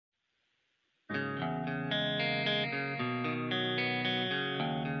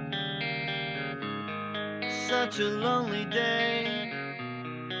such a lonely day,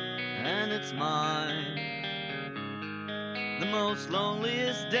 and it's mine, the most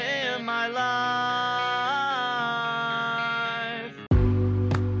loneliest day of my life.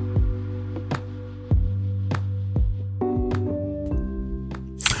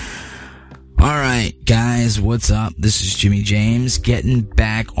 Alright guys, what's up? This is Jimmy James getting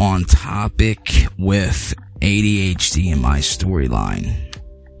back on topic with ADHD in my storyline.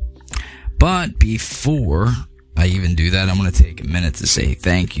 But before I even do that, I'm going to take a minute to say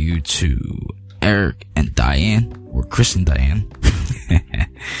thank you to Eric and Diane, or Chris and Diane.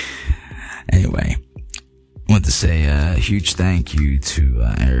 Anyway, I want to say a huge thank you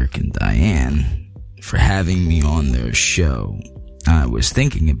to Eric and Diane for having me on their show. I was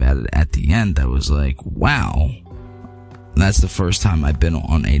thinking about it at the end. I was like, wow, that's the first time I've been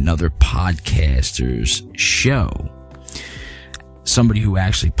on another podcaster's show. Somebody who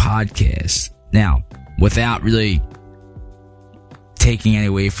actually podcasts. Now, without really taking any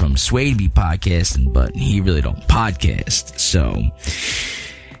away from Sway be podcasting, but he really don't podcast, so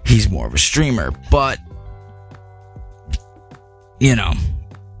he's more of a streamer. But you know,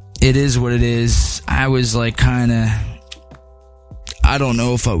 it is what it is. I was like I don't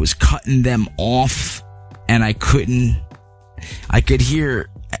know if I was cutting them off, and I could hear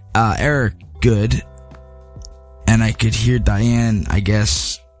Eric good, and I could hear Diane, I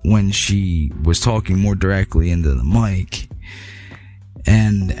guess, when she was talking more directly into the mic.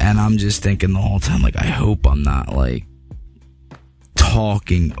 And I'm just thinking the whole time, like, I hope I'm not, like,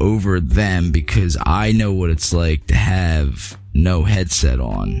 talking over them, because I know what it's like to have no headset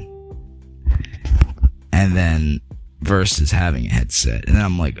on. And then, versus having a headset. And then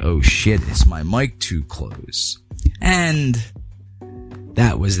I'm like, oh shit, is my mic too close? And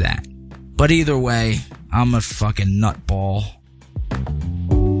that was that. But either way, I'm a fucking nutball.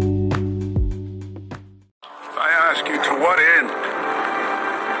 I ask you, to what end?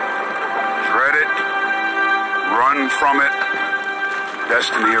 Dread it, run from it,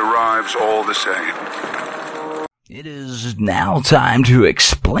 destiny arrives all the same. It is now time to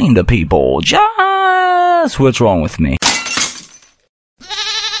explain to people just what's wrong with me.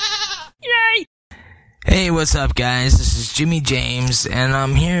 Yay! Hey, what's up guys? This is Jimmy James, and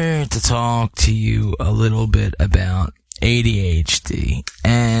I'm here to talk to you a little bit about ADHD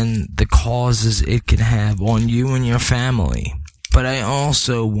and the causes it can have on you and your family. But I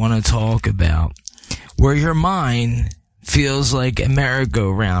also want to talk about where your mind feels like a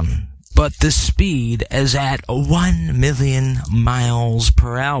merry-go-round, but the speed is at 1 million miles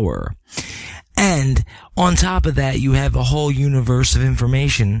per hour. And on top of that, you have a whole universe of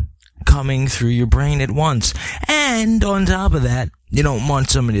information coming through your brain at once. And on top of that, you don't want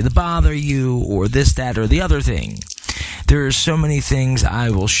somebody to bother you or this, that, or the other thing. There are so many things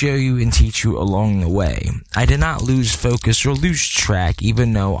I will show you and teach you along the way. I did not lose focus or lose track,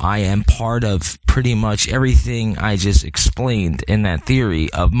 even though I am part of pretty much everything I just explained in that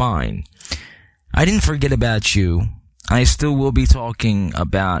theory of mine. I didn't forget about you. I still will be talking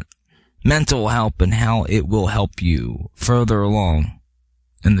about mental help and how it will help you further along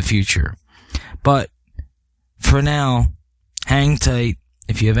in the future. But for now, hang tight.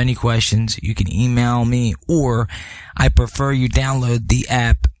 If you have any questions, you can email me, or I prefer you download the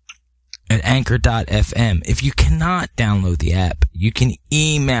app at anchor.fm. If you cannot download the app, you can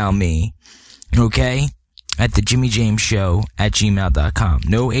email me, okay, at the Jimmy James Show at gmail.com.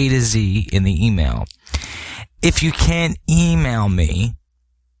 No A to Z in the email. If you can't email me,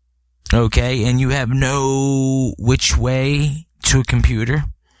 okay, and you have no which way to a computer,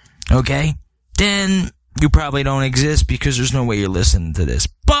 okay, then you probably don't exist, because there's no way you're listening to this.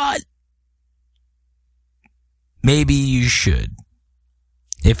 But maybe you should,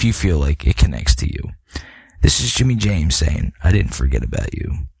 if you feel like it connects to you. This is Jimmy James saying I didn't forget about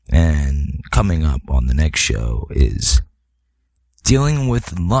you. And coming up on the next show is dealing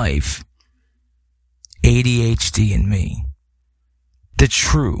with life, ADHD in me. The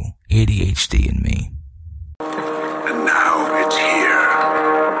true ADHD in me. And now it's here.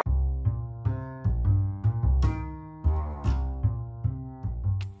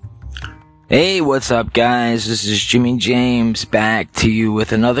 Hey, what's up guys? This is Jimmy James back to you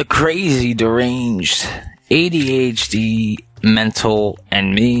with another crazy, deranged ADHD, mental,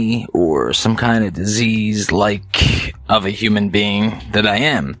 and me, or some kind of disease like of a human being that I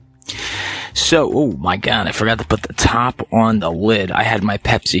am. So, oh my god, I forgot to put the top on the lid. I had my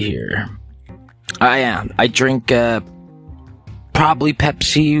Pepsi here. I drink probably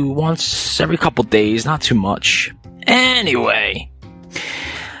Pepsi once every couple days, not too much. Anyway,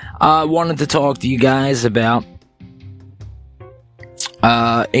 I wanted to talk to you guys about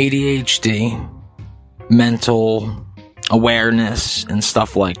ADHD, mental awareness and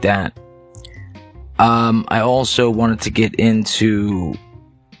stuff like that. I also wanted to get into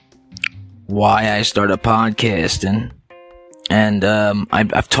why I started podcasting. And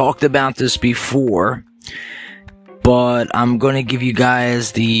I've talked about this before, but I'm going to give you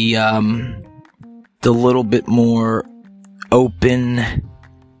guys the little bit more open,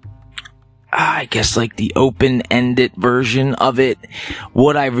 I guess like the open-ended version of it,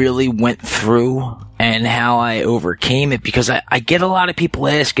 what I really went through and how I overcame it, because I get a lot of people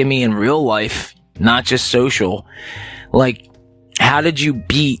asking me in real life, not just social, like, how did you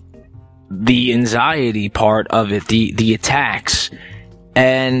beat the anxiety part of it, the attacks?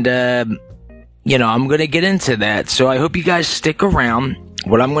 And, I'm gonna get into that, so I hope you guys stick around.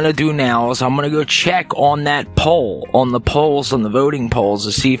 What I'm gonna do now is I'm gonna go check on that poll, on the voting polls,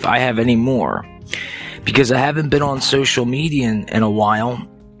 to see if I have any more, because I haven't been on social media in a while,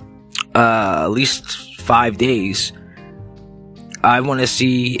 at least 5 days. I want to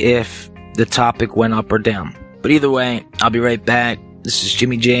see if the topic went up or down. But either way, I'll be right back. This is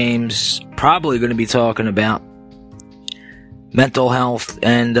Jimmy James, probably going to be talking about mental health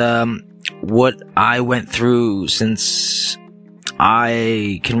and what I went through since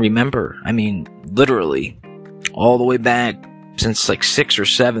I can remember. I mean, literally, all the way back since like 6 or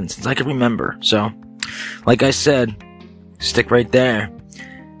 7, since I can remember. So, like I said, stick right there.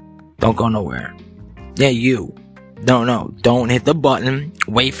 Don't go nowhere. Yeah, you. No, don't hit the button.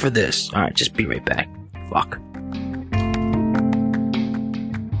 Wait for this. Alright, just be right back. Fuck.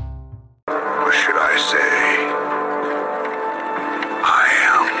 Or should I say, I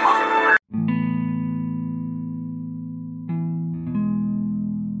am.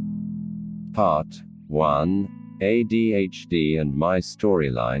 Part 1, ADHD and my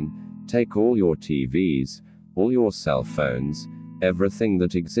storyline. Take all your TVs, all your cell phones, everything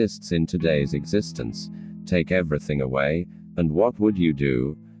that exists in today's existence. Take everything away, and what would you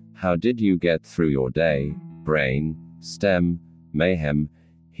do? How did you get through your day? Brain, stem, mayhem.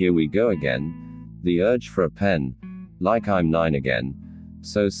 Here we go again. The urge for a pen. Like I'm 9 again.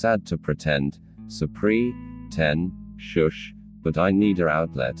 So sad to pretend. Supri, 10, shush, but I need a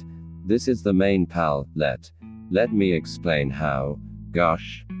outlet. This is the main pal, let me explain how.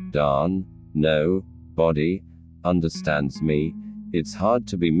 Gosh, darn, no, body, understands me. It's hard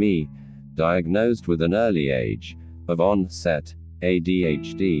to be me. Diagnosed with an early age of onset,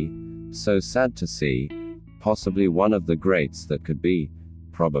 ADHD. So sad to see. Possibly one of the greats that could be.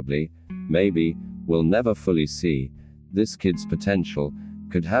 Probably, maybe, we'll never fully see. This kid's potential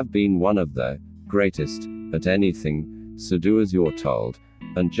could have been one of the greatest at anything. So do as you're told.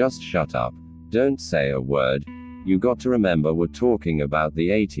 And just shut up. Don't say a word. You got to remember we're talking about the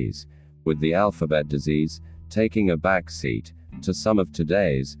 80s, with the alphabet disease taking a backseat to some of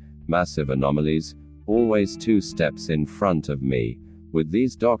today's massive anomalies, always 2 steps in front of me, with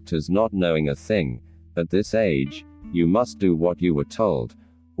these doctors not knowing a thing. At this age, you must do what you were told,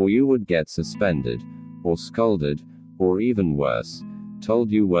 or you would get suspended, or scolded, or even worse,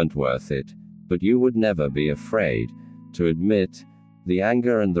 told you weren't worth it, but you would never be afraid to admit the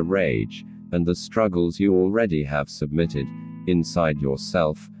anger and the rage, and the struggles you already have submitted inside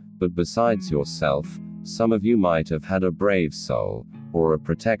yourself. But besides yourself, some of you might have had a brave soul, or a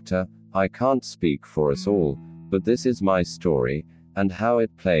protector. I can't speak for us all, but this is my story, and how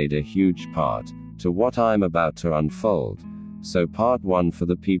it played a huge part to what I'm about to unfold. So part 1 for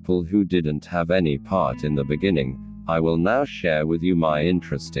the people who didn't have any part in the beginning. I will now share with you my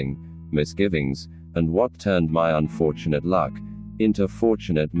interesting misgivings, and what turned my unfortunate luck into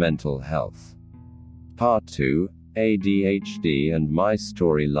fortunate mental health. Part 2, ADHD and my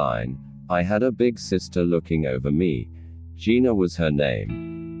storyline. I had a big sister looking over me. Gina was her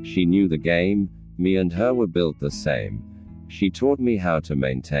name. She knew the game. Me and her were built the same. She taught me how to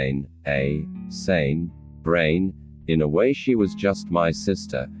maintain a sane brain. In a way, she was just my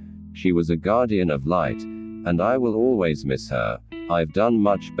sister. She was a guardian of light, and I will always miss her. I've done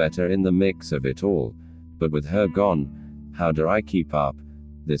much better in the mix of it all, but with her gone, how do I keep up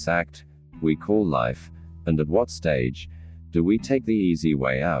this act we call life? And at what stage do we take the easy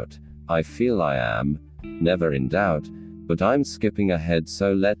way out? I feel I am never in doubt, but I'm skipping ahead,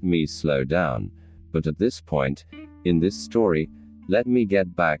 so let me slow down. But at this point in this story, let me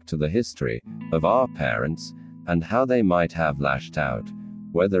get back to the history of our parents and how they might have lashed out.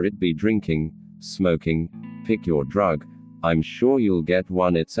 Whether it be drinking, smoking, pick your drug, I'm sure you'll get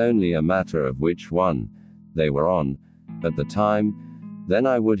one. It's only a matter of which one they were on at the time. Then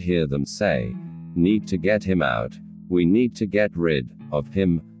I would hear them say, "Need to get him out. We need to get rid of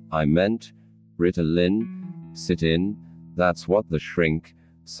him." I meant Ritalin. Sit in. That's what the shrink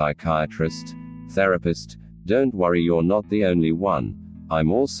psychiatrist Therapist, don't worry, you're not the only one.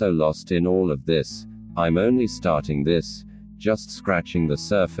 I'm also lost in all of this. I'm only starting this, just scratching the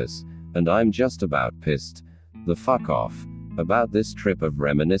surface, and I'm just about pissed the fuck off about this trip of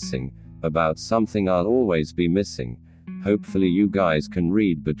reminiscing about something I'll always be missing. Hopefully you guys can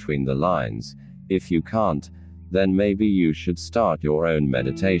read between the lines. If you can't, then maybe you should start your own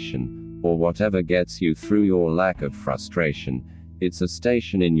meditation, or whatever gets you through your lack of frustration. It's a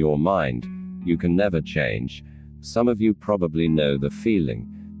station in your mind you can never change. Some of you probably know the feeling,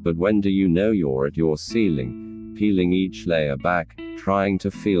 but when do you know you're at your ceiling? Peeling each layer back, trying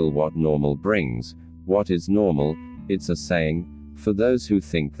to feel what normal brings. What is normal? It's a saying, for those who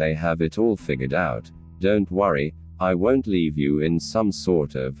think they have it all figured out. Don't worry, I won't leave you in some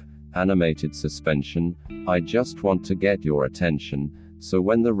sort of animated suspension. I just want to get your attention, so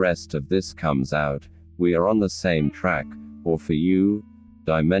when the rest of this comes out, we are on the same track, or for you,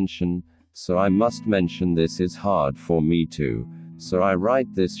 dimension. So I must mention this is hard for me too. So I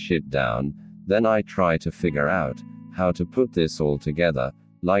write this shit down, then I try to figure out how to put this all together,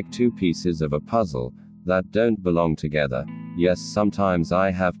 like two pieces of a puzzle that don't belong together. Yes, sometimes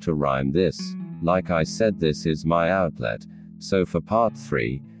I have to rhyme this. Like I said, this is my outlet. So for part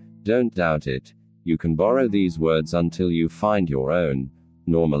 3, don't doubt it. You can borrow these words until you find your own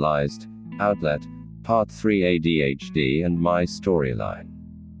normalized outlet. Part 3, ADHD and my storyline.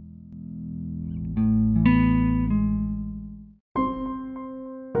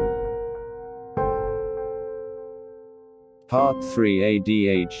 Part 3,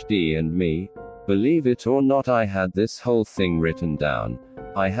 ADHD and me. Believe it or not, I had this whole thing written down.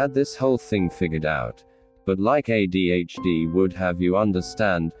 I had this whole thing figured out. But like ADHD would have you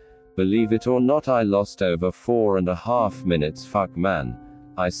understand, believe it or not, I lost over 4.5 minutes. Fuck man.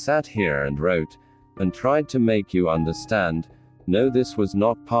 I sat here and wrote, and tried to make you understand. No, this was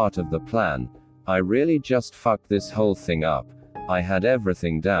not part of the plan. I really just fucked this whole thing up. I had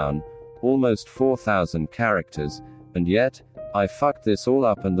everything down, almost 4,000 characters, and yet, I fucked this all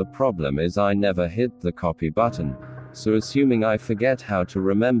up, and the problem is I never hit the copy button. So assuming I forget how to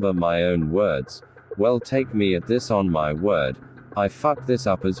remember my own words, well, take me at this on my word. I fucked this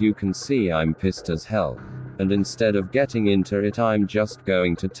up. As you can see, I'm pissed as hell. And instead of getting into it, I'm just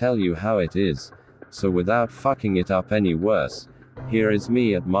going to tell you how it is. So without fucking it up any worse, here is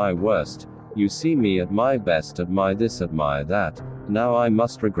me at my worst. You see me at my best, at my this, at my that. Now I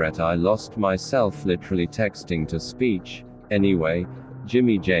must regret I lost myself literally texting to speech. Anyway,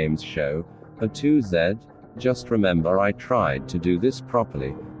 Jimmy James Show, A2Z. Just remember, I tried to do this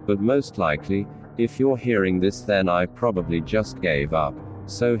properly, but most likely, if you're hearing this, then I probably just gave up.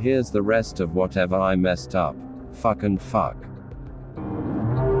 So here's the rest of whatever I messed up. Fuck and fuck.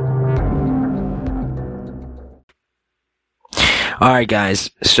 Alright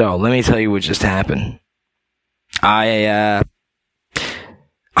guys, so let me tell you what just happened. I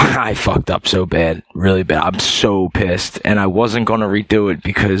fucked up so bad, really bad. I'm so pissed, and I wasn't gonna redo it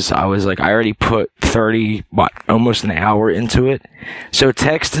because I was like, I already put almost an hour into it. So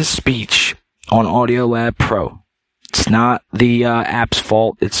text to speech on Audiolab Pro. It's not the app's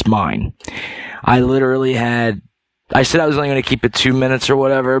fault, it's mine. I said I was only going to keep it 2 minutes or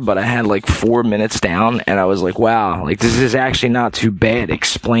whatever, but I had like 4 minutes down, and I was like, wow, like this is actually not too bad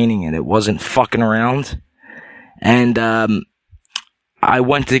explaining it. It wasn't fucking around. And I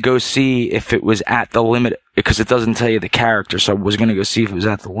went to go see if it was at the limit, because it doesn't tell you the character, so I was going to go see if it was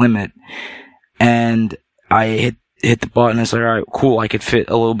at the limit. And I hit the button, and I was like, alright, cool, I could fit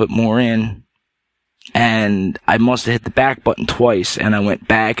a little bit more in. And I must have hit the back button twice, and I went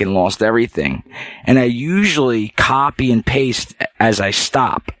back and lost everything. And I usually copy and paste as I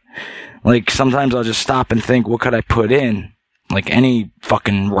stop. Like, sometimes I'll just stop and think, what could I put in? Like any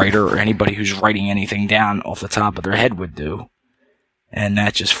fucking writer or anybody who's writing anything down off the top of their head would do. And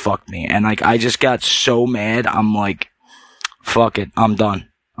that just fucked me. And like, I just got so mad, I'm like, fuck it, I'm done.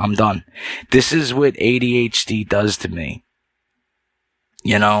 I'm done. This is what ADHD does to me.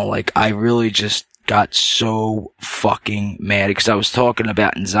 You know, like, I really just got so fucking mad because I was talking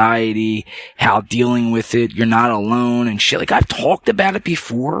about anxiety, how dealing with it, you're not alone and shit. Like, I've talked about it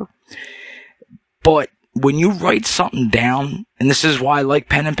before, but when you write something down, and this is why I like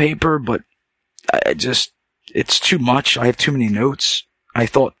pen and paper, but it's too much. I have too many notes. I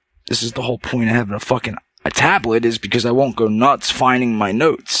thought this is the whole point of having a tablet, is because I won't go nuts finding my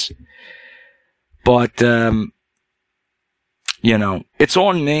notes. But, you know, it's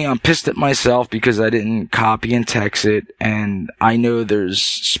on me. I'm pissed at myself because I didn't copy and text it. And I know there's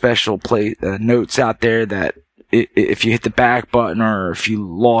special notes out there that if you hit the back button or if you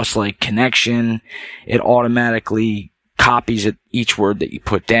lost like connection, it automatically copies each word that you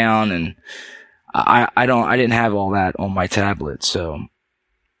put down. And I didn't have all that on my tablet, so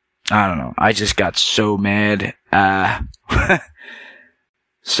I don't know. I just got so mad.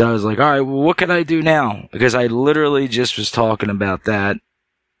 So I was like, alright, well, what can I do now? Because I literally just was talking about that,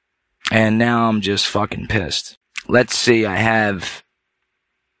 and now I'm just fucking pissed. Let's see, I had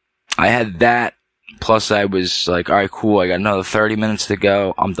that, plus I was like, alright, cool, I got another 30 minutes to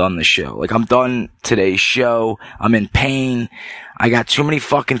go, I'm done the show. Like, I'm done today's show, I'm in pain, I got too many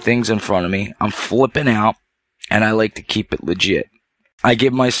fucking things in front of me, I'm flipping out, and I like to keep it legit. I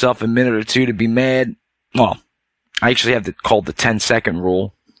give myself a minute or two to be mad. Well, I actually have called the 10-second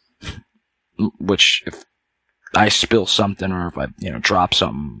rule, which if I spill something or if I, drop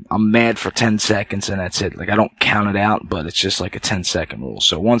something, I'm mad for 10 seconds and that's it. Like, I don't count it out, but it's just like a 10-second rule.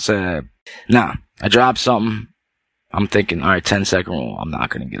 So once I drop something, I'm thinking, alright, 10-second rule. I'm not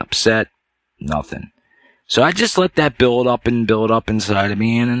gonna get upset. Nothing. So I just let that build up inside of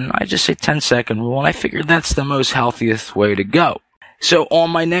me, and I just say 10-second rule, and I figured that's the most healthiest way to go. So on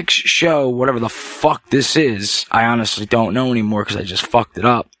my next show, whatever the fuck this is, I honestly don't know anymore because I just fucked it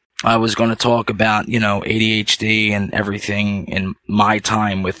up. I was going to talk about, ADHD and everything in my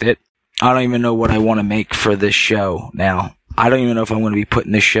time with it. I don't even know what I want to make for this show now. I don't even know if I'm going to be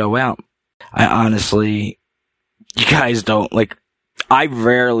putting this show out. I honestly, you guys don't, I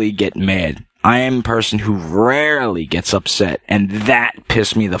rarely get mad. I am a person who rarely gets upset, and that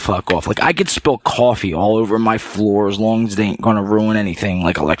pissed me the fuck off. I could spill coffee all over my floor as long as they ain't gonna ruin anything,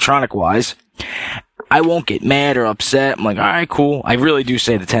 electronic-wise. I won't get mad or upset. I'm like, alright, cool. I really do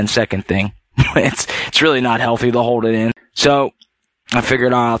say the 10-second thing. It's really not healthy to hold it in. So, I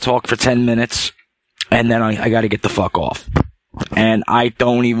figured I'll talk for 10 minutes, and then I gotta get the fuck off. And I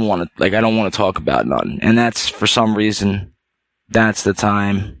don't even want to, I don't want to talk about nothing. And that's, for some reason, that's the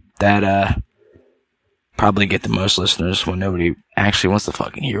time that, probably get the most listeners when nobody actually wants to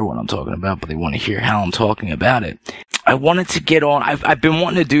fucking hear what I'm talking about, but they want to hear how I'm talking about it. I wanted to get on, I've been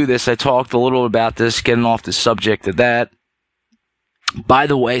wanting to do this. I talked a little about this, getting off the subject of that. By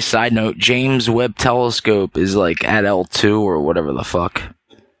the way, side note, James Webb Telescope is at L2 or whatever the fuck.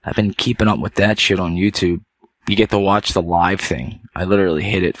 I've been keeping up with that shit on YouTube. You get to watch the live thing. I literally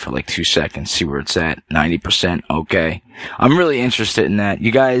hit it for 2 seconds, see where it's at. 90%, okay. I'm really interested in that.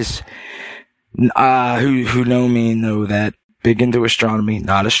 You guys, who know me know that big into astronomy,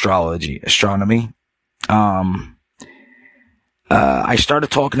 not astrology, astronomy. I started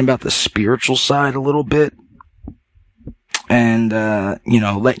talking about the spiritual side a little bit, and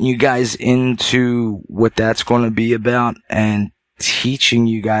letting you guys into what that's going to be about, and teaching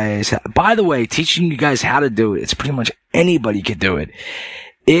you guys. By the way, teaching you guys how to do it. It's pretty much anybody can do it.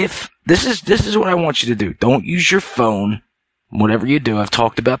 If this is what I want you to do. Don't use your phone. Whatever you do, I've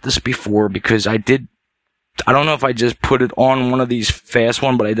talked about this before because I don't know if I just put it on one of these fast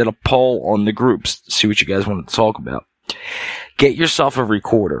one, but I did a poll on the groups to see what you guys wanted to talk about. Get yourself a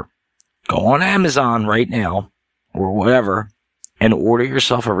recorder. Go on Amazon right now, or whatever, and order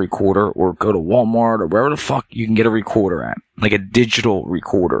yourself a recorder, or go to Walmart, or wherever the fuck you can get a recorder at. A digital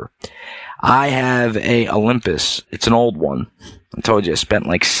recorder. I have a Olympus. It's an old one. I told you I spent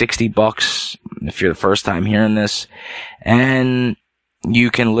 $60 if you're the first time hearing this. And you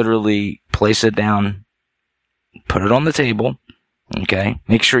can literally place it down, put it on the table, okay?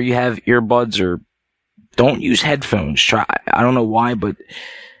 Make sure you have earbuds, or don't use headphones. I don't know why, but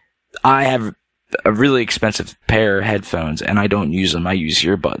I have a really expensive pair of headphones and I don't use them. I use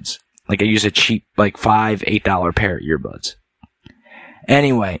earbuds. I use a cheap, $5, $8 pair of earbuds.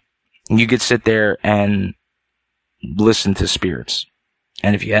 Anyway, you could sit there and listen to spirits.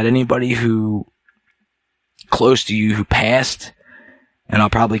 And if you had anybody who close to you who passed, and I'll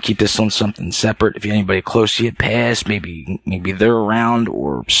probably keep this on something separate. If you had anybody close to you passed, maybe they're around,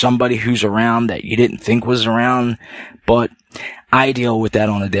 or somebody who's around that you didn't think was around, but I deal with that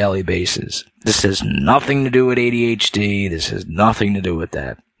on a daily basis. This has nothing to do with ADHD. This has nothing to do with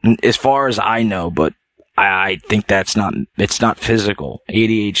that. As far as I know, but I think it's not physical.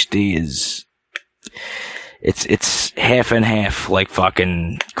 ADHD is, it's half and half, like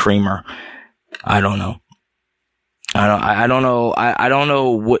fucking Creamer. I don't know. I don't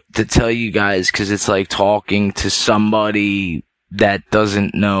know what to tell you guys, cause it's like talking to somebody that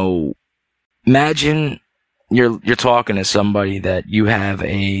doesn't know. Imagine you're talking to somebody that you have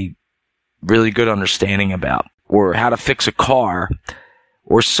a really good understanding about, or how to fix a car,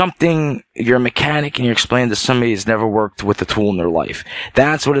 or something. You're a mechanic and you're explaining to somebody who's never worked with a tool in their life.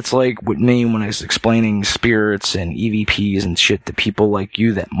 That's what it's like with me when I was explaining spirits and EVPs and shit to people like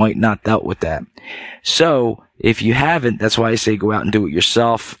you that might not dealt with that. So, if you haven't, that's why I say go out and do it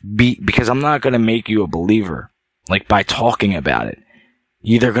yourself, because I'm not going to make you a believer, like by talking about it.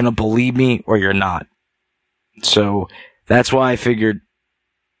 You're either gonna believe me or you're not. So that's why I figured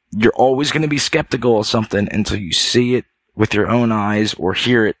you're always gonna be skeptical of something until you see it with your own eyes or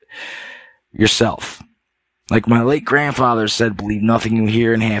hear it yourself. Like my late grandfather said, believe nothing you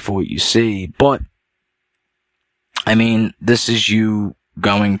hear and half of what you see. But, I mean, this is you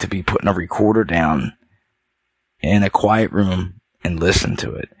going to be putting a recorder down in a quiet room and listen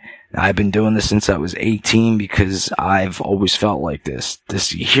to it. I've been doing this since I was 18 because I've always felt like this.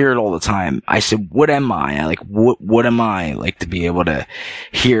 You hear it all the time. I said, what am I? What am I? Like, to be able to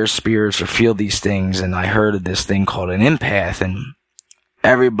hear spirits or feel these things. And I heard of this thing called an empath, and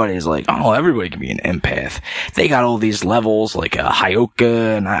everybody's like, oh, everybody can be an empath. They got all these levels, like a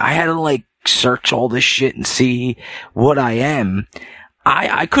Hyoka, and I had to, like, search all this shit and see what I am.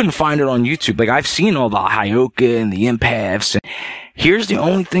 I couldn't find it on YouTube. Like, I've seen all the Hyoka and the empaths. And here's the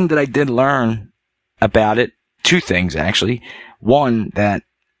only thing that I did learn about it. Two things, actually. One, that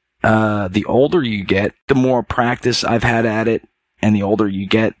the older you get, the more practice I've had at it. And the older you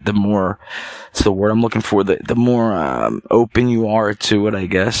get, the more, it's the word I'm looking for, the more open you are to it, I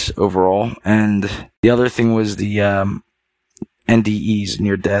guess, overall. And the other thing was the NDEs,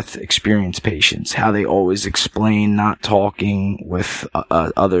 near-death experience patients, how they always explain not talking with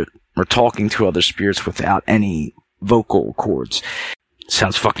talking to other spirits without any vocal cords.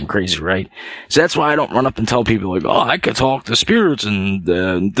 Sounds fucking crazy, right? So that's why I don't run up and tell people, like, oh, I could talk to spirits and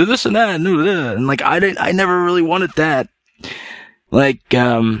do this and that and do that. And, like, I never really wanted that. Like,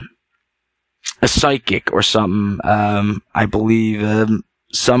 a psychic or something. I believe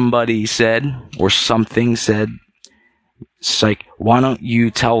somebody said, or something said, psych, why don't you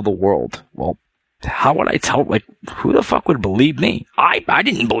tell the world? Well, how would I tell? Like, who the fuck would believe me? I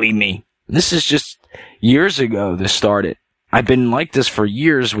didn't believe me. This is just years ago this started. I've been like this for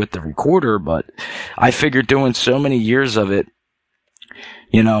years with the recorder, but I figured doing so many years of it,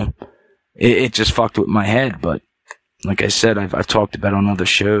 you know, it just fucked with my head. But like I said, I've talked about it on other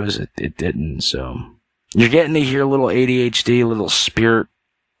shows. It didn't. So you're getting to hear a little ADHD, a little spirit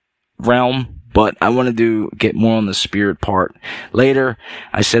realm. But I wanted to get more on the spirit part later.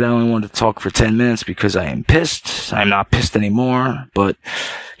 I said I only wanted to talk for 10 minutes because I am pissed. I'm not pissed anymore. But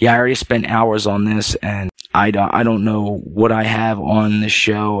yeah, I already spent hours on this, and I don't know what I have on this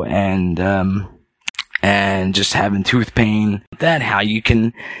show, and just having tooth pain. That how you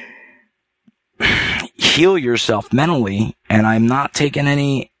can heal yourself mentally. And I'm not taking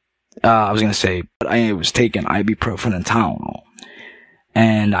any. I was gonna say, but I was taking ibuprofen and Tylenol,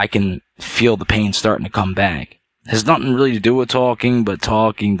 and I can feel the pain starting to come back. It has nothing really to do with talking, but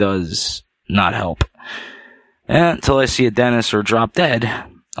talking does not help. Until I see a dentist or drop dead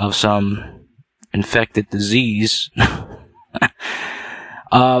of some infected disease.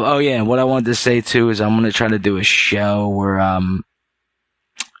 Oh yeah, what I wanted to say too is I'm going to try to do a show where,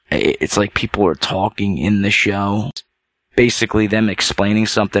 it's like people are talking in the show. Basically them explaining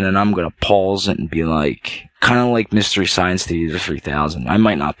something, and I'm going to pause it and be like, kind of like Mystery Science Theater 3000. I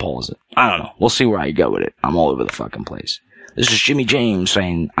might not pause it. I don't know. We'll see where I go with it. I'm all over the fucking place. This is Jimmy James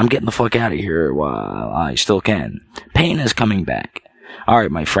saying, I'm getting the fuck out of here while I still can. Pain is coming back.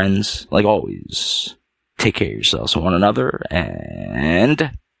 Alright, my friends, like always, take care of yourselves and one another,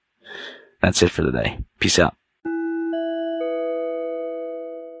 and that's it for the day. Peace out.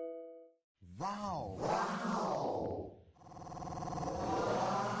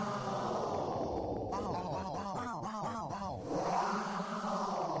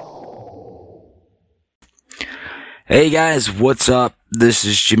 Hey guys, what's up? This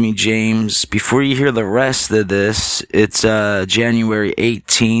is Jimmy James. Before you hear the rest of this, it's January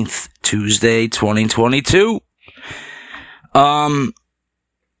 18th, Tuesday, 2022. I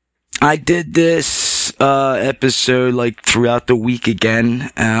did this episode like throughout the week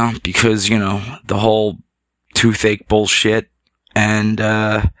again, because, you know, the whole toothache bullshit,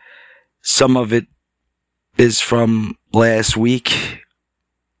 and some of it is from last week.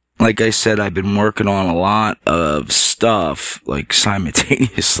 Like I said, I've been working on a lot of stuff, like,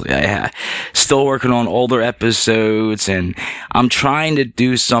 simultaneously. Still working on older episodes, and I'm trying to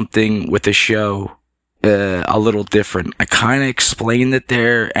do something with the show a little different. I kind of explained it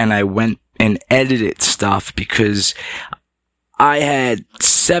there, and I went and edited stuff because I had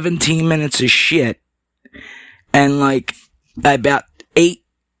 17 minutes of shit, and like about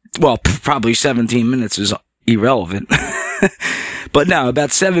probably 17 minutes is irrelevant. But no,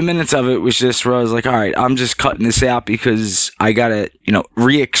 about 7 minutes of it was just where I was like, alright, I'm just cutting this out because I gotta, you know,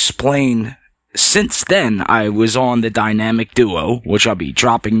 re-explain. Since then, I was on the Dynamic Duo, which I'll be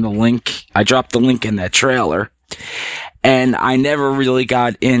dropping the link. I dropped the link in that trailer. And I never really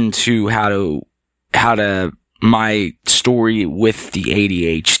got into how to my story with the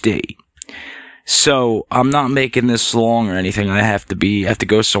ADHD. So I'm not making this long or anything. I have to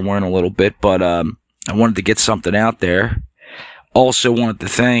go somewhere in a little bit, but I wanted to get something out there. Also wanted to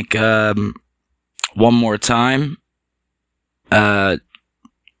thank one more time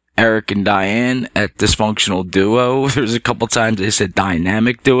Eric and Diane at Dysfunctional Duo. There's a couple times they said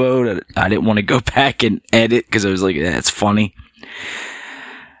Dynamic Duo that I didn't want to go back and edit because I was like, that's funny.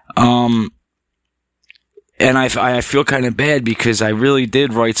 And I feel kind of bad because I really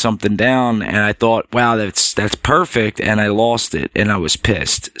did write something down and I thought, wow, that's perfect, and I lost it and I was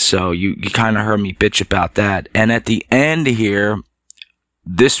pissed. So you kind of heard me bitch about that. And at the end here,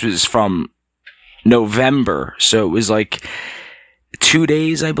 this was from November, so it was like 2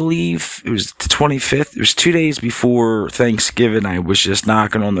 days, I believe. It was the 25th. It was 2 days before Thanksgiving. I was just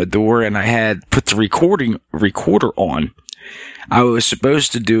knocking on the door and I had put the recorder on. I was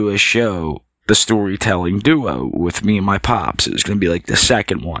supposed to do a show, the storytelling duo, with me and my pops. It was going to be like the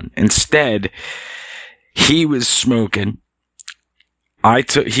second one. Instead, he was smoking.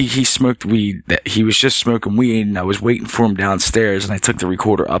 He smoked weed. He was just smoking weed, and I was waiting for him downstairs, and I took the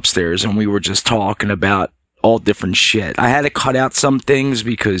recorder upstairs, and we were just talking about all different shit. I had to cut out some things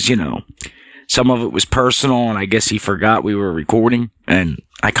because, you know, some of it was personal, and I guess he forgot we were recording, and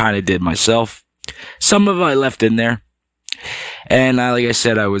I kind of did myself. Some of it I left in there. And like I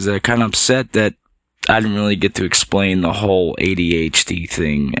said, I was kind of upset that I didn't really get to explain the whole ADHD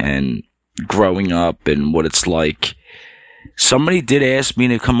thing and growing up and what it's like. Somebody did ask me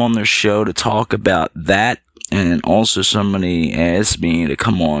to come on their show to talk about that, and also somebody asked me to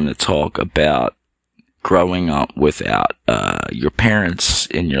come on to talk about growing up without your parents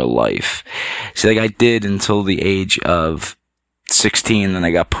in your life. See, like I did until the age of 16, then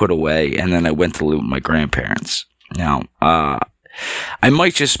I got put away, and then I went to live with my grandparents. Now, I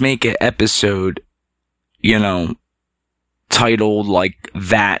might just make an episode, you know, titled like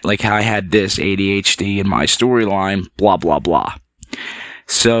that, like how I had this ADHD in my storyline, blah, blah, blah.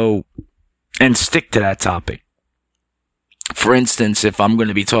 So, and stick to that topic. For instance, if I'm going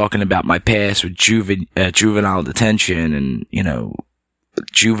to be talking about my past with juvenile detention and, you know,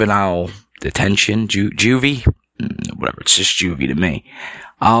 juvenile detention, juvie, whatever, it's just juvie to me.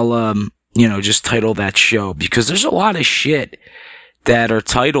 I'll, you know, just title that show, because there's a lot of shit that are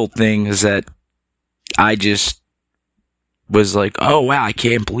titled things that I just was like, oh wow, I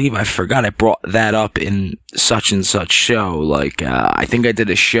can't believe I forgot I brought that up in such and such show. Like, I think I did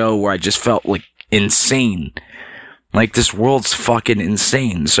a show where I just felt like insane. Like, this world's fucking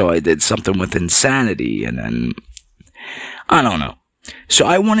insane. So I did something with insanity, and then, I don't know. So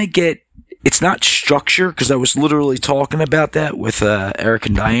I want to get, it's not structure, because I was literally talking about that with Eric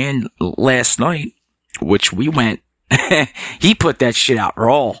and Diane last night, which we went, he put that shit out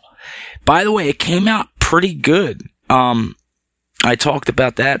raw. By the way, it came out pretty good. I talked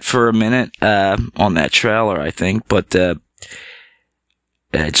about that for a minute on that trailer, I think, but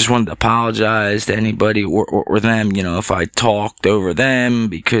I just wanted to apologize to anybody or them, you know, if I talked over them,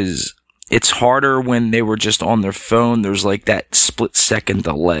 because it's harder when they were just on their phone. There's like that split-second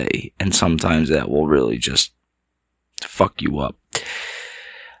delay, and sometimes that will really just fuck you up.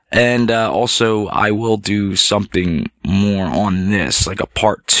 And also, I will do something more on this, like a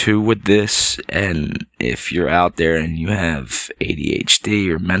part 2 with this. And if you're out there and you have ADHD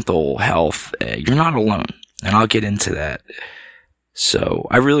or mental health, you're not alone. And I'll get into that. So,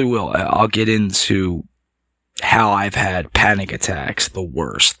 I really will. I'll get into how I've had panic attacks, the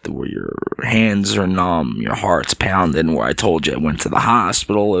worst, where your hands are numb, your heart's pounding, where I told you I went to the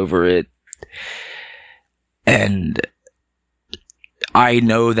hospital over it. And I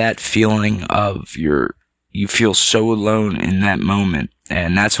know that feeling of you feel so alone in that moment,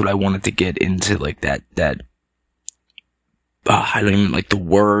 and that's what I wanted to get into, like that, I don't even like the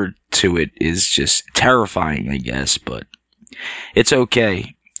word to it is just terrifying, I guess, but it's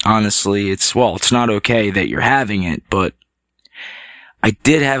okay. Honestly, it's not okay that you're having it, but I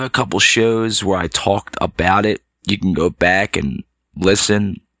did have a couple shows where I talked about it. You can go back and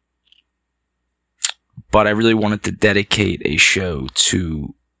listen. But I really wanted to dedicate a show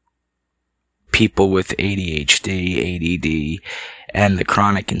to people with ADHD, ADD, and the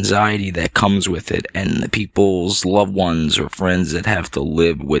chronic anxiety that comes with it, and the people's loved ones or friends that have to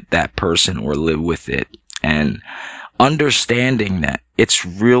live with that person or live with it. And understanding that it's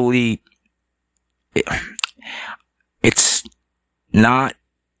really, it's not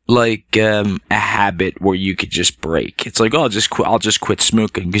like a habit where you could just break. It's like, oh, I'll just quit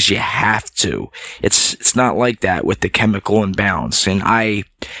smoking because you have to. It's not like that with the chemical imbalance. And I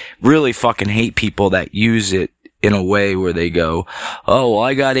really fucking hate people that use it in a way where they go, oh, well,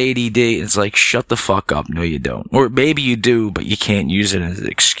 I got ADD. It's like, shut the fuck up. No, you don't. Or maybe you do, but you can't use it as an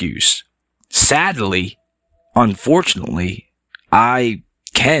excuse. Sadly, unfortunately, I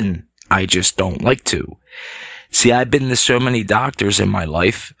can. I just don't like to. See, I've been to so many doctors in my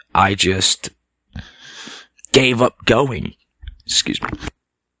life, I just gave up going. Excuse me.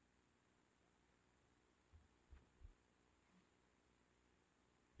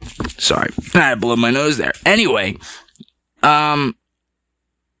 Sorry, I blew my nose there. Anyway, I've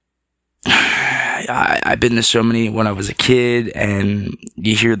been to so many when I was a kid, and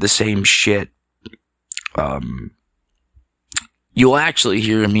you hear the same shit. You'll actually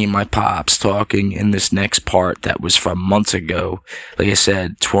hear me and my pops talking in this next part that was from months ago. Like I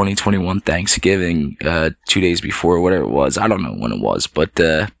said, 2021 Thanksgiving, 2 days before, whatever it was. I don't know when it was, but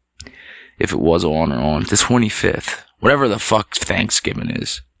if it was on or on, the 25th, whatever the fuck Thanksgiving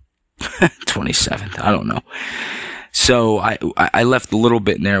is. 27th, I don't know. So I left a little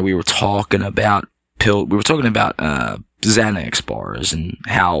bit in there. We were talking about Xanax bars and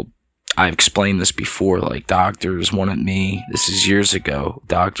how I've explained this before. Like, doctors wanted me, this is years ago,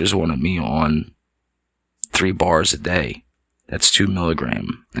 doctors wanted me on 3 bars a day. That's 2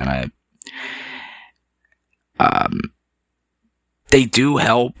 milligram. And they do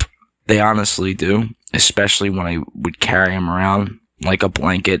help. They honestly do. Especially when I would carry them around like a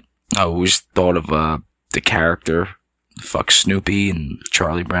blanket. I always thought of the character, fuck Snoopy and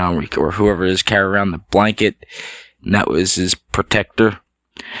Charlie Brown, or whoever it is, carry around the blanket, and that was his protector.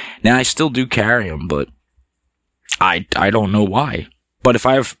 Now, I still do carry them, but I don't know why. But if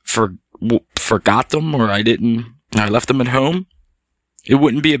I forgot them, or I left them at home, it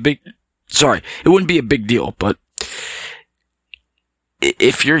wouldn't be a big deal. But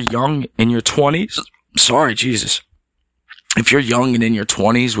if you're young in your 20s, if you're young and in your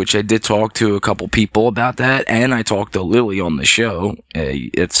 20s, which I did talk to a couple people about that, and I talked to Lily on the show,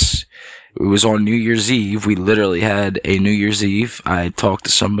 it was on New Year's Eve. We literally had a New Year's Eve. I talked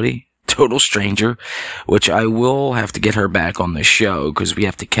to somebody, total stranger, which I will have to get her back on the show because we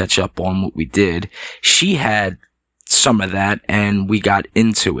have to catch up on what we did. She had some of that, and we got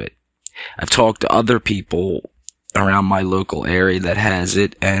into it. I've talked to other people around my local area that has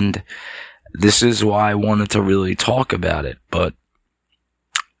it, and this is why I wanted to really talk about it, but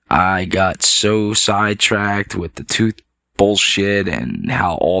I got so sidetracked with the tooth bullshit and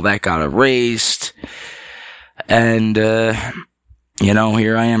how all that got erased. And,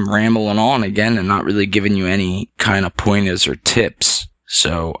 here I am rambling on again and not really giving you any kind of pointers or tips.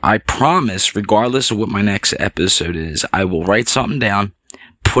 So I promise, regardless of what my next episode is, I will write something down,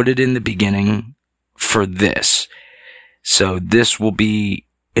 put it in the beginning for this. So this will be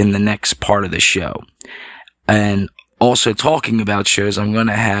in the next part of the show. And also, talking about shows, I'm going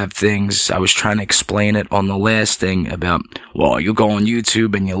to have things, I was trying to explain it on the last thing about, well, you go on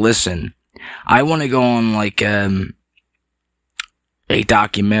YouTube and you listen. I want to go on like a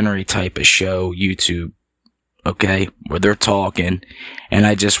documentary type of show, YouTube, okay, where they're talking, and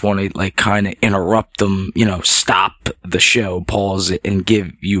I just want to like kind of interrupt them, stop the show, pause it, and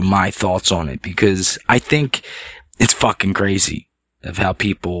give you my thoughts on it, because I think it's fucking crazy of how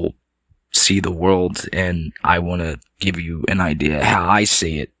people see the world, and I want to give you an idea how I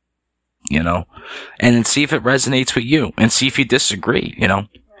see it, and then see if it resonates with you, and see if you disagree,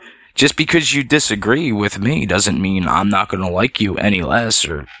 Just because you disagree with me doesn't mean I'm not going to like you any less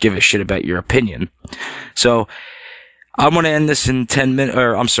or give a shit about your opinion. So, I'm going to end this in at the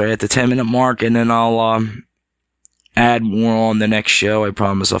 10-minute mark, and then I'll add more on the next show. I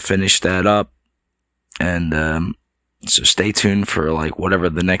promise I'll finish that up, and so stay tuned for like whatever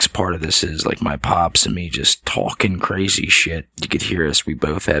the next part of this is, like my pops and me just talking crazy shit. You could hear us. We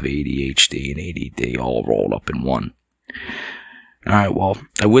both have ADHD and ADD all rolled up in one. Alright, well,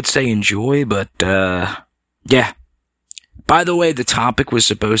 I would say enjoy, but yeah. By the way, the topic was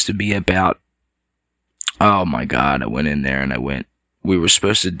supposed to be about, oh my god, I went in there and we were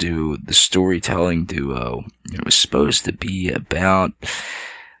supposed to do the storytelling duo. It was supposed to be about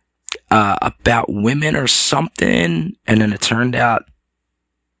women or something, and then it turned out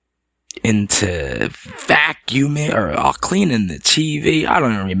into vacuuming or cleaning the TV. I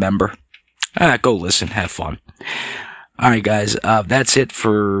don't even remember. Go listen, have fun. Alright guys, that's it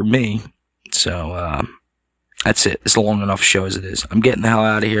for me. So, that's it. It's a long enough show as it is. I'm getting the hell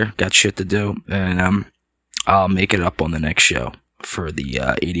out of here. Got shit to do, and I'll make it up on the next show for the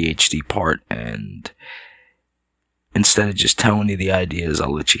ADHD part, and instead of just telling you the ideas,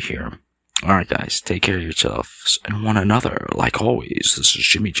 I'll let you hear them. Alright guys, take care of yourselves and one another. Like always, this is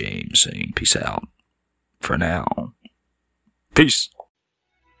Jimmy James saying peace out. For now. Peace.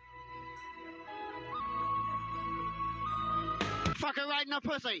 in the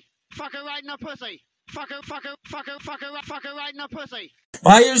pussy. Fuck her right in the pussy. Fuck her right in the pussy.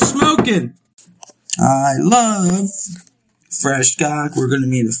 Why you're smoking? I love fresh cock. We're gonna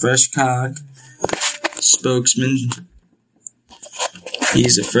meet a fresh cock spokesman.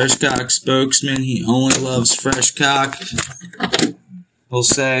 He's a fresh cock spokesman. He only loves fresh cock. He'll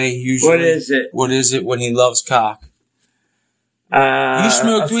say usually. What is it? What is it when he loves cock? You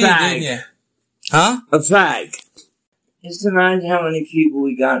smoked weed, didn't you? Huh? A fag. Just imagine how many people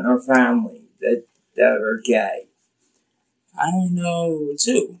we got in our family that are gay. I don't know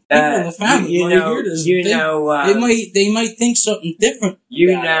too. People in the family, they might think something different.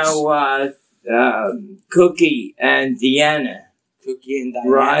 Cookie and Deanna. Cookie and Diana,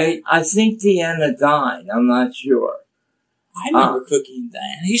 right? I think Deanna died. I'm not sure. I remember Cookie and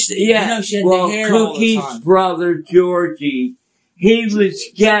Diana. She had well, the hair Cookie's all the time. brother Georgie, he was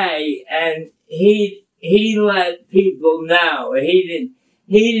gay, and he let people know. He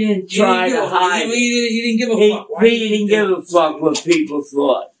didn't try to hide. He didn't give a fuck. He didn't give a fuck what people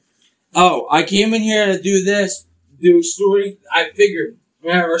thought. Oh, I came in here to do a story. I figured,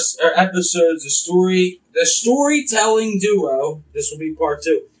 our episodes, the storytelling duo. This will be part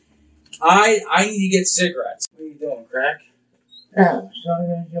 2. I need to get cigarettes. What are you doing, crack? Yeah, so I'm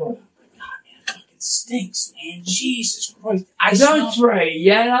gonna do it. God, man, it fucking stinks, man. Jesus Christ. Don't spray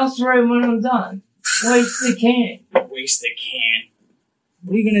yet. I'll spray when I'm done. Waste the can. Waste the can.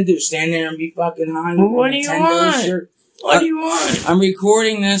 What are you gonna do? Stand there and be fucking high? Well, what do you want? What do you want? I'm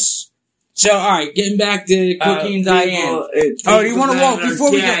recording this. So, alright, getting back to Cookie and Diane. You want to walk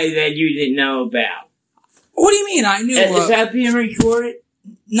before we go? That you didn't know about. What do you mean? I knew. Is that being recorded?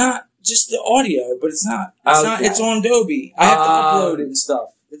 Not just the audio, but it's not. Okay. It's on Adobe. I have to upload it and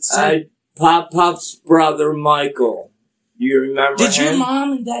stuff. It's Pop's brother Michael. You remember Did him? your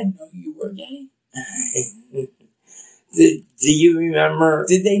mom and dad know you were gay? Do you remember?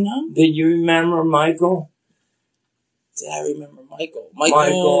 Did they know? Did you remember Michael? Did I remember Michael?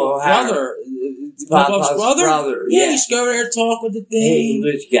 Michael brother. Papa's brother. Yeah, he used to go over there and talk with the thing. He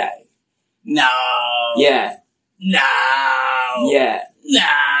was gay. No. Yeah. No. Yeah.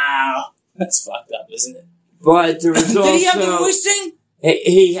 No. That's fucked up, isn't it? But there was also... Did he have the voice thing?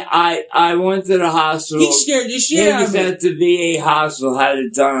 I went to the hospital. He scared the shit out of me. He was at the VA hospital, had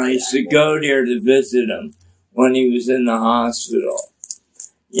it done. I used to go there to visit him when he was in the hospital.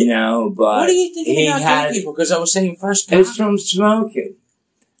 You know, but... What do you think he got gay people? Because I was saying first... It's from smoking.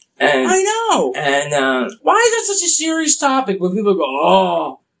 And, I know. And, why is that such a serious topic when people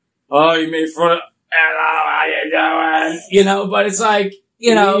go, you made fun of... Hello, how you doing? You know, but it's like...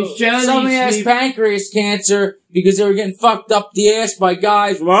 You know, somebody has pancreas cancer because they were getting fucked up the ass by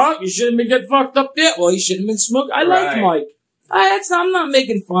guys. Well, you shouldn't be getting fucked up yet. Well, you shouldn't have been smoking. I like Mike. I'm not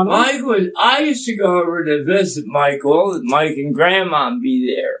making fun of him. I used to go over to visit Michael. Mike and Grandma would be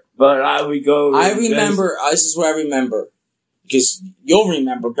there. But I would go over I remember, this is what I remember. Because you'll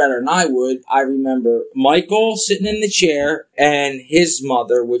remember better than I would. I remember Michael sitting in the chair and his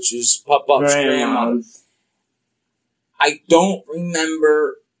mother, which is Pop-Up's grandma. I don't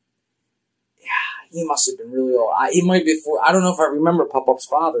remember. Yeah, he must have been really old. He might be before. I don't know if I remember Pop-Up's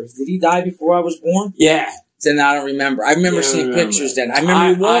father. Did he die before I was born? Yeah. Then I don't remember. I remember seeing pictures then. I remember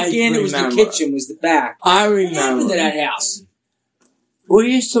you walk in, it was the kitchen, was the back. I remember. What happened to that house?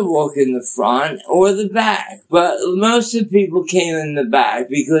 We used to walk in the front or the back, but most of the people came in the back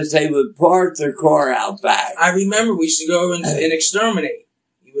because they would park their car out back. I remember we used to go over and exterminate.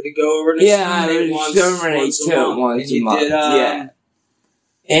 You would go over and exterminate once a month. Yeah.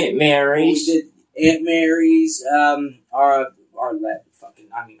 Aunt Mary's. We did Aunt Mary's, Arlette.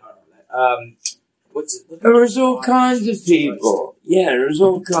 What's it? There was all kinds of people. Yeah, there was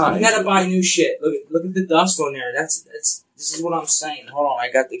all kinds. You gotta buy new shit. Look at the dust on there. This is what I'm saying. Hold on, I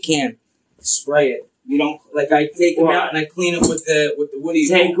got the can. Spray it. You don't I take them out and I clean it with the woody.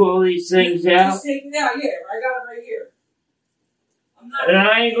 Take all these things out. Just take it out. Yeah, I got it right here. And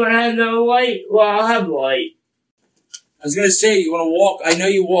I ain't gonna have no light. Well, I'll have light. I was gonna say, you wanna walk? I know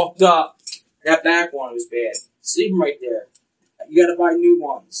you walked up. That back one was bad. Leave them right there. You gotta buy new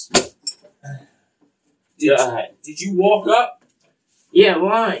ones. Did you walk up? Yeah,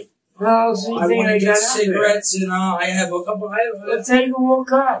 why? Well, I want to get cigarettes and I have a couple. Let's take a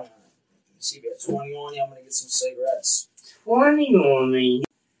walk up. Let me see, you got 20 on you. I'm gonna get some cigarettes. 20 on me.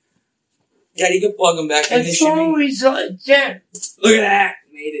 Daddy, you can plug them back in. It's always like that. Look at that.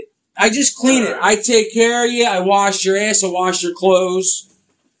 Made it. I just clean it. I take care of you. I wash your ass. I wash your clothes.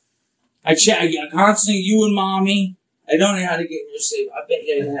 I constantly, you and mommy. I don't know how to get in your safe. I bet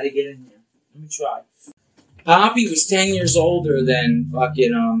you know how to get in here. Let me try. Poppy was 10 years older than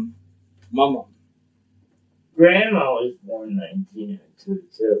fucking, Mama. Grandma was born 1902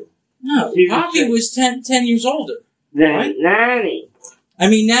 too. No, She was Poppy sick. was 10 years older. Then Right. Nanny. I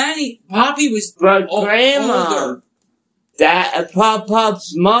mean, Poppy was But older. Grandma,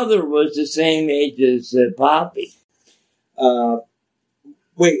 Pop's mother was the same age as Poppy.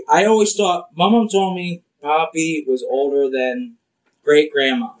 Wait, I always thought, my mom told me Poppy was older than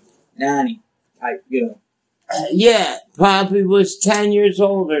great-grandma, Nanny. Yeah, Poppy was 10 years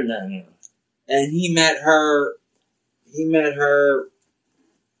older than her. And he met her, oh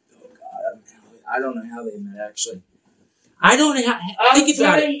God, I don't know how they met, actually. I don't know how, think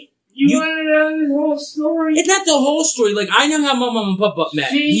about it. You want to know the whole story? It's not the whole story. Like, I know how my mom and Papa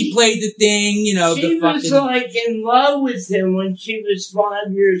met. He played the thing, She the fucking... was like in love with him when she was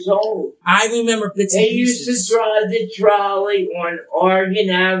 5 years old. I remember bits and They used pieces. to drive the trolley on Oregon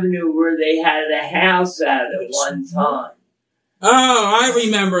Avenue where they had a house at one time. Oh, I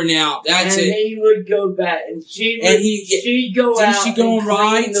remember now. That's and it. he would go back, and she'd go didn't out she go and on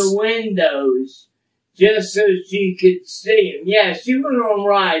clean rides? the windows just so she could see him. Yeah, she went on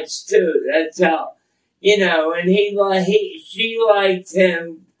rides too. That's how, and she liked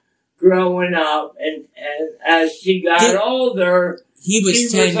him growing up, and as she got older, He was she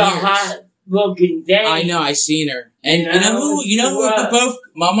 10 was years. a hot-looking dame. I know, I seen her. And you know who the both,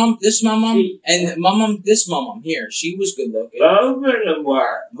 my mom, this my mom, and my mom, this my mom here. She was good looking. Both of them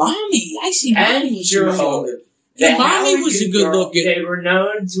were. Mommy, I see Mommy And when she was Cheryl. younger. Yeah, Mommy was a good Girl. looking. They were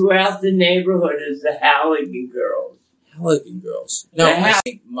known throughout the neighborhood as the Halligan girls. Halligan girls. No, The I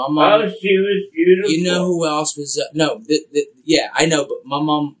think my mom. Oh, she was beautiful. You know who else was? Yeah, I know, but my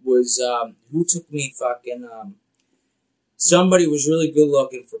mom was. Who took me? Fucking. Somebody was really good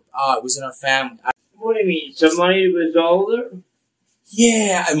looking for. It was in our family. What do you mean? Somebody who was older?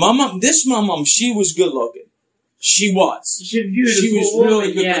 Yeah, and my mom, she was good looking. She was. She's a beautiful She was woman.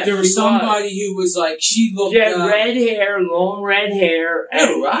 really good. Yeah, but there was she somebody who was like, she looked. She had red hair, long red hair.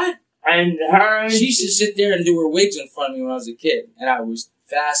 Oh, right? And her and She used to sit there and do her wigs in front of me when I was a kid, and I was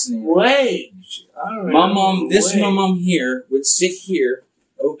fascinated. wigs. I don't My know, mom, wigs. my mom here, would sit here,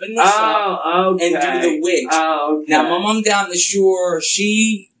 open this up, okay. and do the wigs. Oh, okay. Now, my mom down the shore,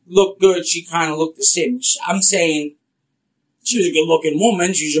 she looked good. She kind of looked the same. I'm saying she was a good-looking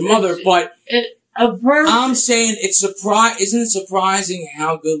woman. She's your mother, but a person. I'm saying isn't it surprising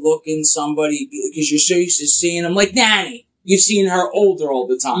how good-looking somebody, because you're so used to seeing them, like Nanny. You've seen her older all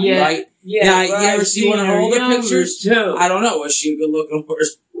the time, right? Yeah. Now, but you ever I've see one of her seen older younger, pictures? Too. I don't know. Was she a good-looking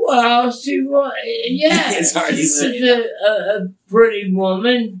person? Well, she was. Yeah, It's hard to she say. was a pretty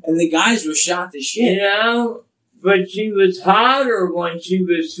woman. And the guys were shot to shit. But she was hotter when she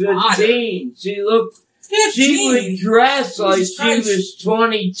was 15. Hotter. She looked. She 15. would dress like Jesus she Christ. was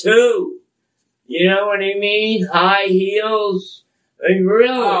 22. You know what I mean? High heels. I mean, really.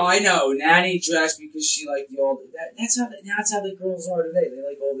 Oh, I know. Nanny dressed because she liked the older. That's how the girls are today. They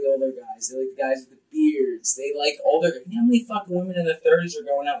like all the older guys. They like the guys with the beards. They like older. You know how many fucking women in their 30s are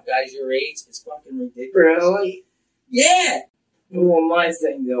going out with guys your age? It's fucking ridiculous. Really? Yeah. Well, my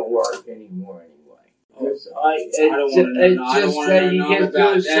thing don't work anymore anyway. Oh, I don't want to know. I don't just want that to you know get to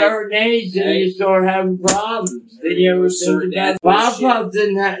about a that. certain age and you start having problems. Then you ever think about Pop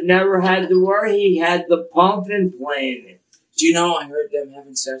never had to worry. He had the pump implanted. Do you know I heard them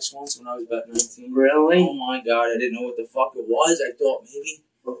having sex once when I was about 19? Really? Oh my god, I didn't know what the fuck it was. I thought maybe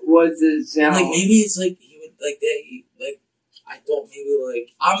What's it sound like maybe it's like he would like that. I thought maybe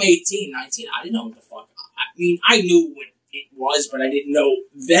like I'm 18, 19. I didn't know what the fuck. I mean, I knew what it was, but I didn't know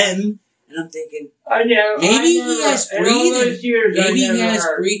them. And I'm thinking, I know. maybe he has breathing. Maybe He has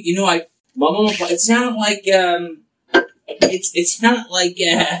breathing. You know, my mom. It sounded like it sounded like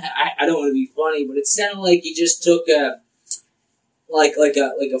I don't want to be funny, but it sounded like you just took a like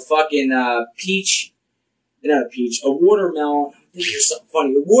a fucking peach, not a peach, a watermelon. I'm thinking of something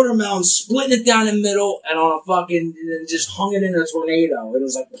funny. A watermelon, splitting it down the middle, and on a fucking, and then just hung it in a tornado. It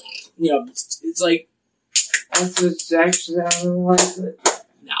was like, it's like. That's what sex sounded like.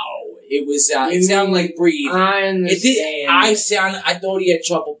 No, it was. It sounded like breathing. I understand. I thought he had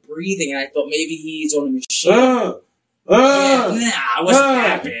trouble breathing, and I thought maybe he's on a machine. Yeah, It wasn't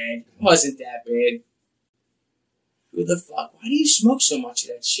that bad. It wasn't that bad. Who the fuck? Why do you smoke so much of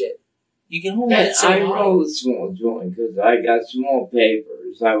that shit? You can hold that so I high. roll a small joint because I got small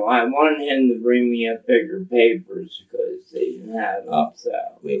papers. I wanted him to bring me up bigger papers because they didn't have them. So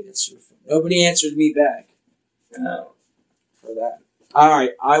Wait, that's your phone. Nobody answered me back no. for that. All right,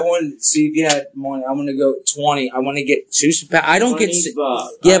 I wanted to see if you had money. I'm gonna go 20. I want to get two. I don't get. $20.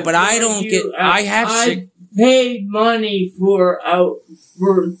 Yeah, but I don't get. I have. paid money for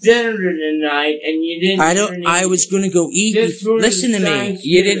dinner tonight, and you didn't. I was gonna go eat. Listen to me.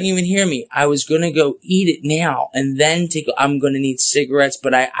 You didn't even hear me. I was gonna go eat it now, and then I'm gonna need cigarettes,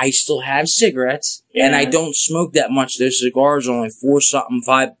 but I still have cigarettes, and I don't smoke that much. Their cigars are only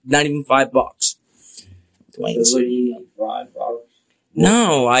 $5, not even $5. Dwayne, So what do you need, $5?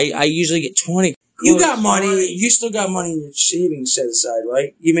 no, I usually get 20. You got money. You still got money in your savings set aside,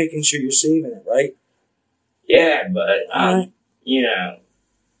 right? You making sure you're saving it, right? Yeah, but you know.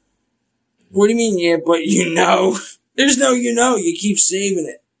 What do you mean, yeah, but you know? There's no you know. You keep saving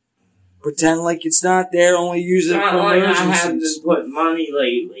it. Pretend like it's not there, only use it for emergencies. I haven't put money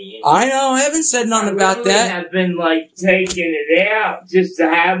lately. You know? I know, I haven't said nothing about that. I have been, taking it out just to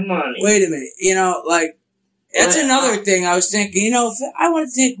have money. Wait a minute, that's another thing I was thinking, if I wanted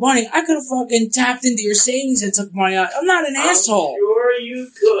to take money, I could have fucking tapped into your savings and took money out. I'm not an asshole. Sure you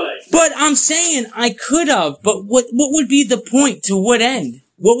could. But I'm saying I could have, but what would be the point? To what end?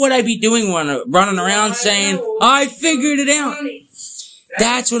 What would I be doing running around saying, I figured it out?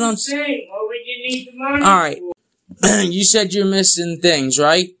 That's what I'm saying. What would you need the money Alright. You said you're missing things,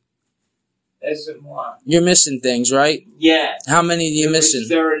 right? Missing what? You're missing things, right? Yeah. How many are you missing?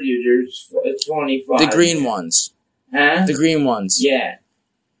 30, there's 25. The green ones. Huh? The green ones. Yeah.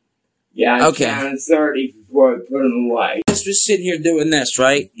 Yeah, I counted 30 before I put them away. I was just sitting here doing this,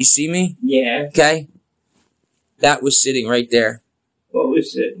 right? You see me? Yeah. Okay? That was sitting right there. What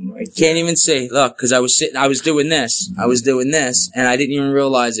was sitting right there? Can't even see. Look, because I was doing this. And I didn't even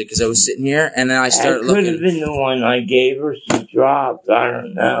realize it because I was sitting here, and then I started looking. That could have been the one I gave her. She dropped. I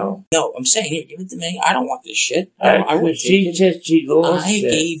don't know. No, I'm saying, here, give it to me. I don't want this shit. She said she lost it. I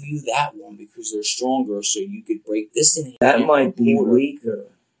gave you that one because they're stronger, so you could break this in. That might be weaker.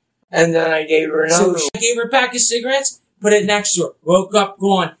 And then I gave her another one. I gave her a pack of cigarettes, put it next to her. Woke up,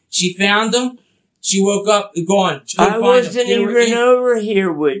 gone. She found them. She woke up, gone. I wasn't even over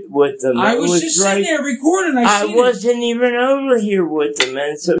here with them. I was just sitting there recording. I wasn't even over here with them.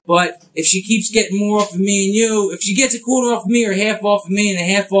 And so, but if she keeps getting more off of me and you, if she gets a quarter off of me or half off of me and a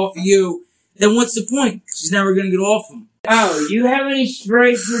half off of you, then what's the point? She's never going to get off them. Oh, you have any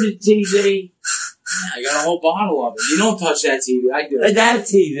spray for the TV? Yeah, I got a whole bottle of it. You don't touch that TV. I do. That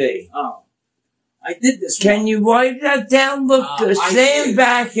TV. Oh. I did this. Can you wipe that down? Look, stand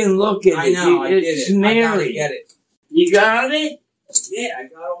back and look at it. I know, I did it's it. Mary. I gotta get it. You got it? Yeah, I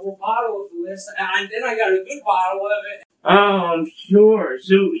got a whole bottle of the list, and then I got a good bottle of it. Oh, I'm sure.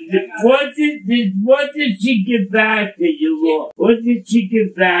 So, what did she give back that you lost? What did she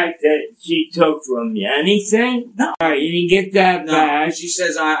give back that she took from you? Anything? No. All right, you didn't get that back. She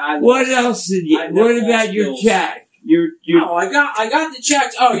says I what else did you? What about your check? Oh, I got the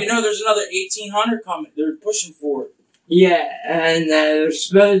checks. Oh, there's another 1,800 coming. They're pushing for it. Yeah, and they're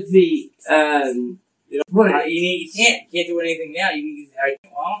supposed to be. You can't do anything now.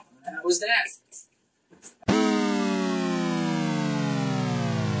 Well, that was that.